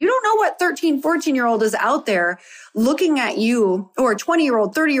13, 14-year-old is out there looking at you, or a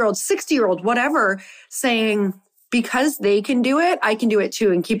 20-year-old, 30-year-old, 60-year-old, whatever, saying, because they can do it, I can do it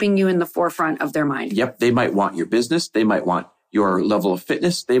too, and keeping you in the forefront of their mind. Yep. They might want your business. They might want your level of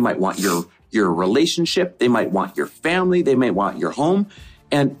fitness. They might want your relationship. They might want your family. They might want your home.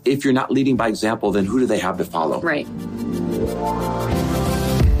 And if you're not leading by example, then who do they have to follow? Right.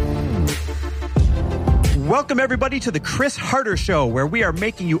 Welcome, everybody, to the Chris Harder Show, where we are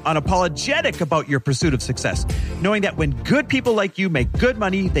making you unapologetic about your pursuit of success, knowing that when good people like you make good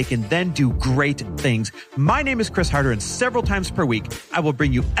money, they can then do great things. My name is Chris Harder, and several times per week, I will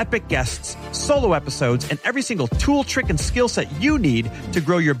bring you epic guests, solo episodes, and every single tool, trick, and skill set you need to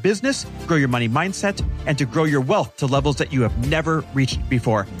grow your business, grow your money mindset, and to grow your wealth to levels that you have never reached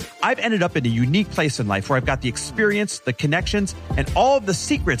before. I've ended up in a unique place in life where I've got the experience, the connections, and all of the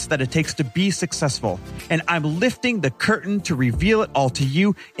secrets that it takes to be successful. And I'm lifting the curtain to reveal it all to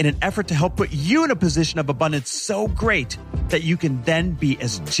you in an effort to help put you in a position of abundance so great that you can then be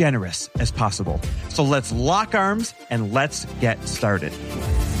as generous as possible. So let's lock arms and let's get started.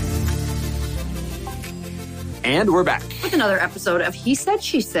 And we're back with another episode of He Said,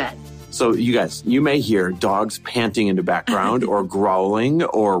 She Said. So you guys, you may hear dogs panting in the background or growling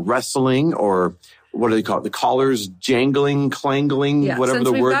or wrestling or what do they call it? The collars jangling, clangling, whatever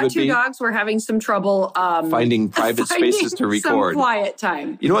the word would be. Since we've got two dogs, we're having some trouble finding private spaces to record. Some quiet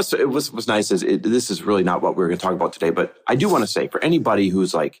time. You know what's nice is this is really not what we're going to talk about today, but I do want to say for anybody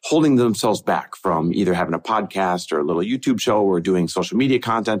who's like holding themselves back from either having a podcast or a little YouTube show or doing social media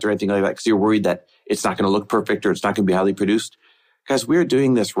content or anything like that because you're worried that it's not going to look perfect or it's not going to be highly produced. Guys, we're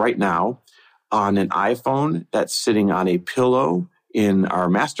doing this right now on an iPhone that's sitting on a pillow in our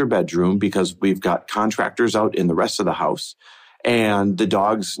master bedroom because we've got contractors out in the rest of the house and the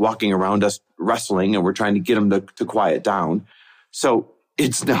dogs walking around us wrestling and we're trying to get them to quiet down. So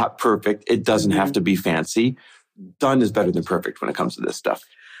it's not perfect. It doesn't have to be fancy. Done is better than perfect when it comes to this stuff.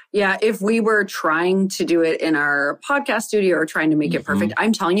 Yeah, if we were trying to do it in our podcast studio or trying to make it perfect,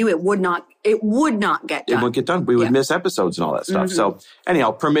 I'm telling you, it would not get done. It wouldn't get done. We would miss episodes and all that stuff. So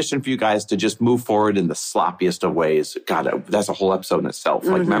anyhow, permission for you guys to just move forward in the sloppiest of ways. God, that's a whole episode in itself.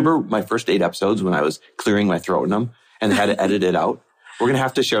 Like, remember my first 8 episodes when I was clearing my throat in them and had to edit it out? We're going to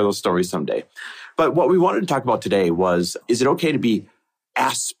have to share those stories someday. But what we wanted to talk about today was, is it okay to be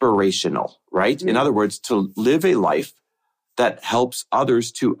aspirational, right? In other words, to live a life that helps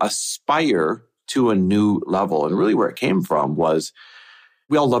others to aspire to a new level. And really where it came from was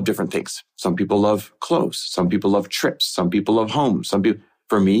we all love different things. Some people love clothes. Some people love trips. Some people love homes.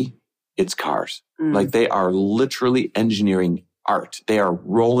 For me, it's cars. Like they are literally engineering art. They are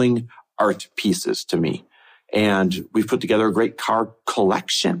rolling art pieces to me. And we've put together a great car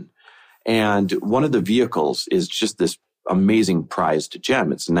collection. And one of the vehicles is just this amazing prized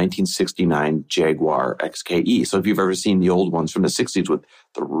gem. It's a 1969 Jaguar XKE. So if you've ever seen the old ones from the 60s with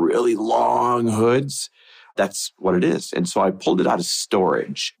the really long hoods, that's what it is. And so I pulled it out of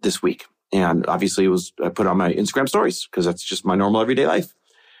storage this week. And obviously I put it on my Instagram stories because that's just my normal everyday life.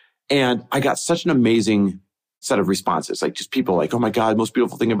 And I got such an amazing set of responses. Like just people like, oh my God, most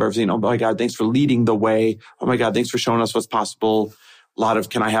beautiful thing I've ever seen. Oh my God, thanks for leading the way. Oh my God, thanks for showing us what's possible. A lot of,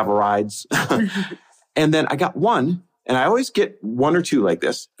 can I have a rides? And then I got one. And I always get 1 or 2 like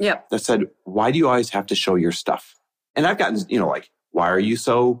this that said, why do you always have to show your stuff? And I've gotten, like, why are you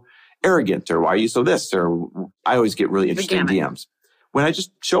so arrogant? Or why are you so this? Or I always get really interesting DMs when I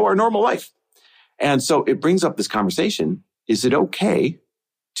just show our normal life. And so it brings up this conversation. Is it okay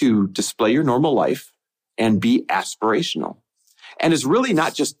to display your normal life and be aspirational? And it's really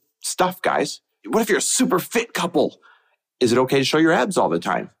not just stuff, guys. What if you're a super fit couple? Is it okay to show your abs all the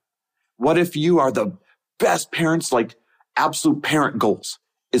time? What if you are the best parents, like absolute parent goals?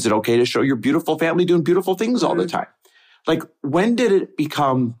 Is it okay to show your beautiful family doing beautiful things all the time? Like, when did it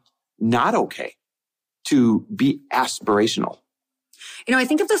become not okay to be aspirational? I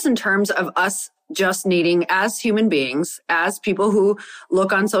think of this in terms of us just needing, as human beings, as people who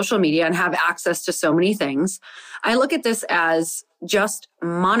look on social media and have access to so many things, I look at this as just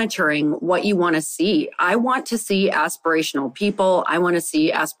monitoring what you want to see. I want to see aspirational people. I want to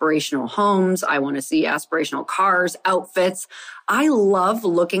see aspirational homes. I want to see aspirational cars, outfits. I love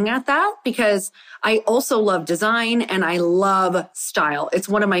looking at that because I also love design and I love style. It's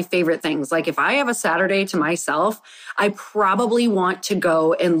one of my favorite things. Like if I have a Saturday to myself, I probably want to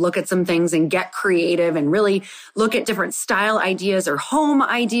go and look at some things and get creative and really look at different style ideas or home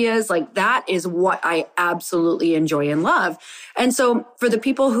ideas. Like that is what I absolutely enjoy and love. And so for the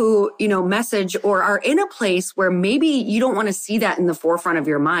people who, message or are in a place where maybe you don't want to see that in the forefront of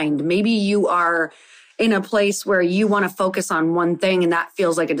your mind, maybe you are in a place where you want to focus on one thing and that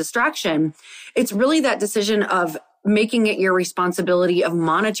feels like a distraction. It's really that decision of making it your responsibility of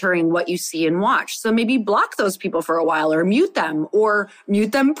monitoring what you see and watch. So maybe block those people for a while or mute them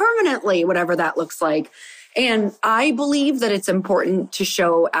permanently, whatever that looks like. And I believe that it's important to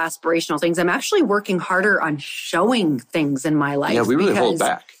show aspirational things. I'm actually working harder on showing things in my life. Yeah, we really hold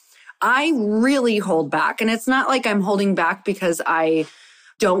back. I really hold back. And it's not like I'm holding back because I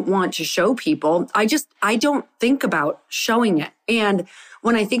don't want to show people. I don't think about showing it. And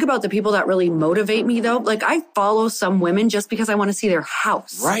when I think about the people that really motivate me though, like I follow some women just because I want to see their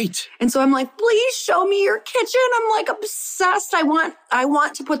house. Right. And so I'm like, please show me your kitchen. I'm like obsessed. I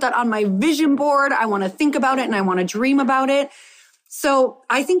want to put that on my vision board. I want to think about it and I want to dream about it. So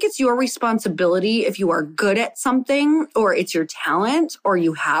I think it's your responsibility if you are good at something or it's your talent or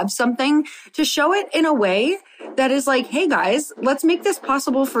you have something to show it in a way that is like, hey guys, let's make this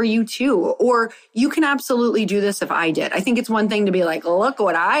possible for you too. Or you can absolutely do this if I did. I think it's one thing to be like, look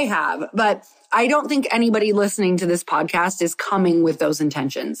what I have. But I don't think anybody listening to this podcast is coming with those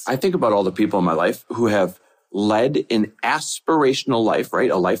intentions. I think about all the people in my life who have led an aspirational life,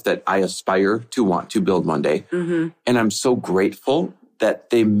 right? A life that I aspire to want to build one day. Mm-hmm. And I'm so grateful that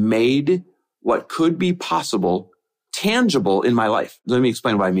they made what could be possible tangible in my life. Let me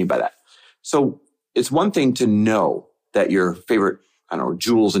explain what I mean by that. So it's one thing to know that your favorite,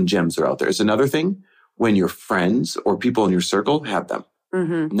 jewels and gems are out there. It's another thing when your friends or people in your circle have them.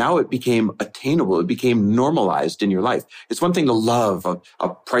 Mm-hmm. Now it became attainable. It became normalized in your life. It's one thing to love a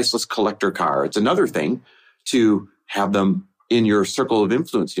priceless collector car. It's another thing to have them in your circle of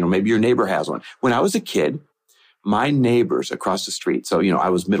influence. Maybe your neighbor has one. When I was a kid, my neighbors across the street, so, I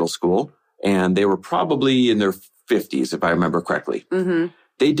was middle school and they were probably in their 50s, if I remember correctly. Mm-hmm.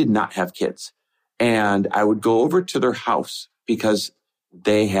 They did not have kids. And I would go over to their house because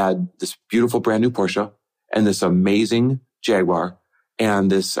they had this beautiful brand new Porsche and this amazing Jaguar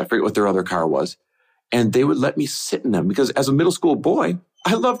and this, I forget what their other car was. And they would let me sit in them because as a middle school boy,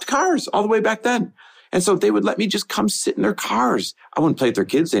 I loved cars all the way back then. And so they would let me just come sit in their cars. I wouldn't play with their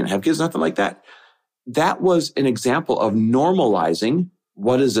kids. They didn't have kids, nothing like that. That was an example of normalizing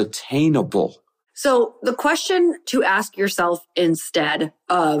what is attainable. So the question to ask yourself instead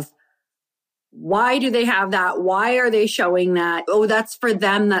of why do they have that? Why are they showing that? Oh, that's for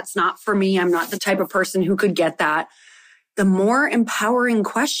them. That's not for me. I'm not the type of person who could get that. The more empowering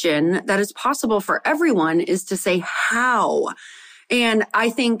question that is possible for everyone is to say how. And I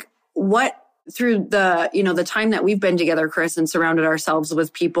think through the time that we've been together, Chris, and surrounded ourselves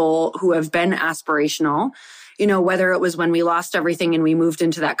with people who have been aspirational, whether it was when we lost everything and we moved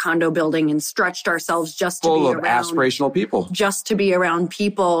into that condo building and stretched ourselves just to be around aspirational people, just to be around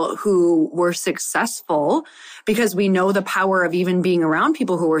people who were successful, because we know the power of even being around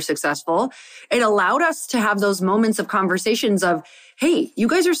people who were successful. It allowed us to have those moments of conversations of, hey, you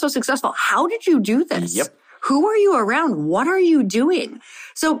guys are so successful. How did you do this? Yep. Who are you around? What are you doing?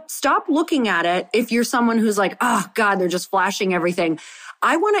 So stop looking at it if you're someone who's like, oh God, they're just flashing everything.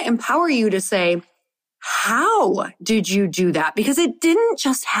 I want to empower you to say, how did you do that? Because it didn't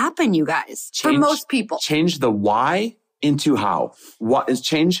just happen, you guys, for most people. Change the why into how.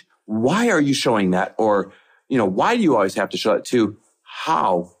 Why are you showing that? Or, why do you always have to show it to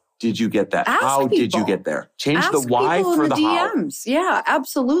how did you get that? How did you get there? Change the why for the DMs. How. Yeah,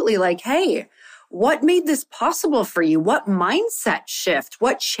 absolutely. Like, hey, what made this possible for you? What mindset shift?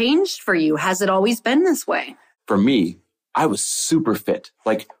 What changed for you? Has it always been this way? For me, I was super fit.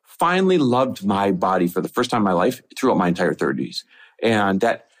 Like, finally loved my body for the first time in my life throughout my entire 30s. And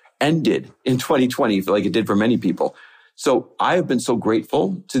that ended in 2020, like it did for many people. So I have been so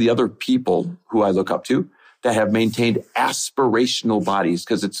grateful to the other people who I look up to that have maintained aspirational bodies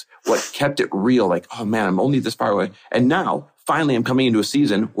because it's what kept it real. Like, oh man, I'm only this far away. And now, finally, I'm coming into a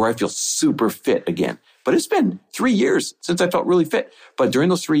season where I feel super fit again. But it's been 3 years since I felt really fit. But during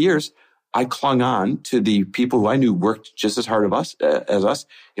those 3 years, I clung on to the people who I knew worked just as hard as us.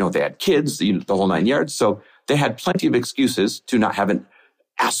 They had kids, the whole 9 yards. So they had plenty of excuses to not have an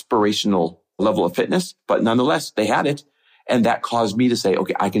aspirational level of fitness. But nonetheless, they had it. And that caused me to say,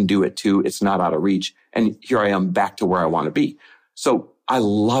 okay, I can do it too. It's not out of reach. And here I am back to where I want to be. So I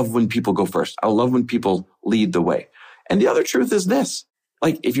love when people go first. I love when people lead the way. And the other truth is this,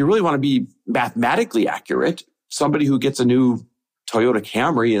 like, if you really want to be mathematically accurate, somebody who gets a new Toyota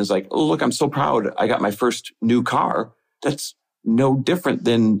Camry and is like, oh, look, I'm so proud. I got my first new car. That's no different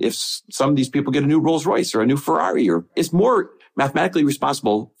than if some of these people get a new Rolls Royce or a new Ferrari, or it's more mathematically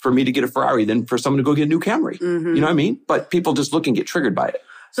responsible for me to get a Ferrari than for someone to go get a new Camry. Mm-hmm. You know what I mean? But people just look and get triggered by it.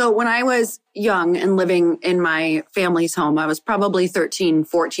 So when I was young and living in my family's home, I was probably 13,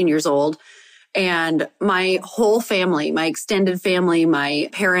 14 years old. And my whole family, my extended family, my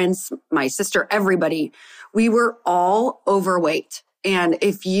parents, my sister, everybody, we were all overweight. And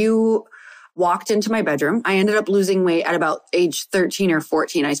if you walked into my bedroom, I ended up losing weight at about age 13 or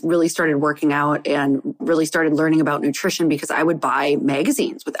 14. I really started working out and really started learning about nutrition because I would buy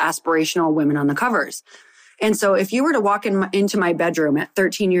magazines with aspirational women on the covers. And so if you were to walk into my bedroom at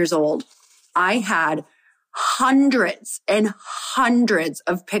 13 years old, I had hundreds and hundreds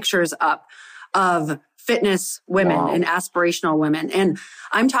of pictures up of fitness women and aspirational women. And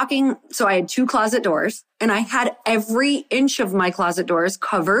I'm talking, so I had 2 closet doors and I had every inch of my closet doors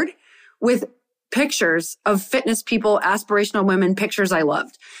covered with pictures of fitness people, aspirational women, pictures I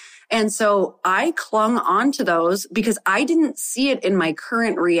loved. And so I clung on to those because I didn't see it in my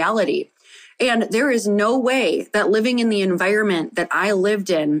current reality. And there is no way that living in the environment that I lived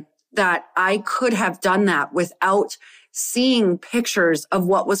in, that I could have done that without seeing pictures of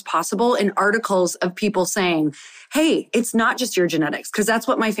what was possible in articles of people saying, hey, it's not just your genetics, because that's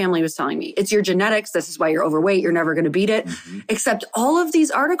what my family was telling me. It's your genetics. This is why you're overweight. You're never going to beat it. Mm-hmm. Except all of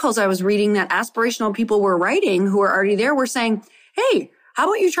these articles I was reading that aspirational people were writing who were already there were saying, hey, how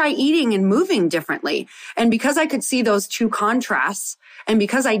about you try eating and moving differently? And because I could see those 2 contrasts, and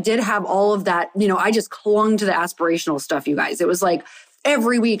because I did have all of that, I just clung to the aspirational stuff, you guys. It was like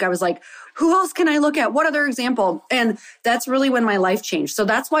every week I was like, who else can I look at? What other example? And that's really when my life changed. So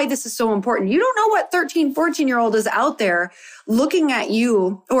that's why this is so important. You don't know what 13, 14-year-old is out there looking at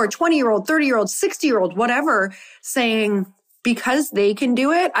you, or a 20-year-old, 30-year-old, 60-year-old, whatever, saying, because they can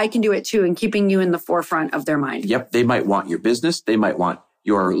do it, I can do it too, and keeping you in the forefront of their mind. Yep. They might want your business. They might want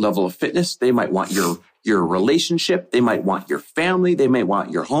your level of fitness. They might want your relationship. They might want your family. They may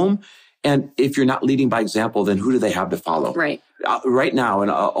want your home. And if you're not leading by example, then who do they have to follow? Right. Right now, and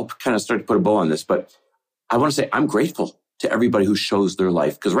I'll kind of start to put a bow on this, but I want to say I'm grateful to everybody who shows their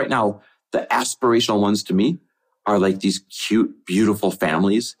life. Because right now, the aspirational ones to me are like these cute, beautiful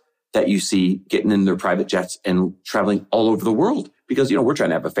families that you see getting in their private jets and traveling all over the world. Because, we're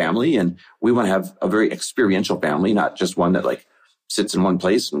trying to have a family and we want to have a very experiential family, not just one that like sits in one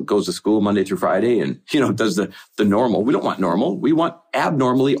place and goes to school Monday through Friday and, does the normal. We don't want normal. We want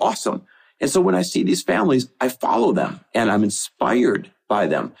abnormally awesome. And so when I see these families, I follow them and I'm inspired by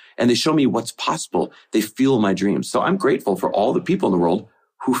them and they show me what's possible. They fuel my dreams. So I'm grateful for all the people in the world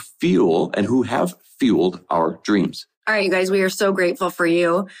who fuel and who have fueled our dreams. All right, you guys, we are so grateful for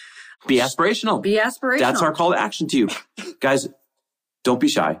you. Be aspirational. Be aspirational. That's our call to action to you. Guys, don't be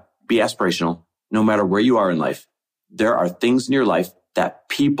shy. Be aspirational. No matter where you are in life, there are things in your life that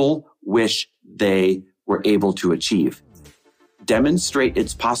people wish they were able to achieve. Demonstrate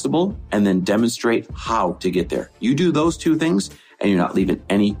it's possible and then demonstrate how to get there. You do those 2 things and you're not leaving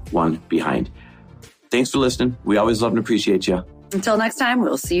anyone behind. Thanks for listening. We always love and appreciate you. Until next time,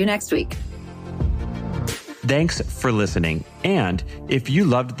 we'll see you next week. Thanks for listening. And if you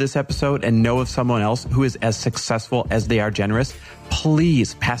loved this episode and know of someone else who is as successful as they are generous,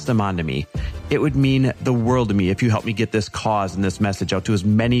 please pass them on to me. It would mean the world to me if you help me get this cause and this message out to as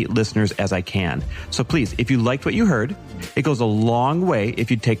many listeners as I can. So please, if you liked what you heard, it goes a long way if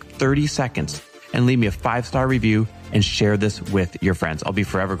you take 30 seconds and leave me a 5-star review and share this with your friends. I'll be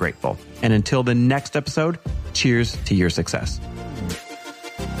forever grateful. And until the next episode, cheers to your success.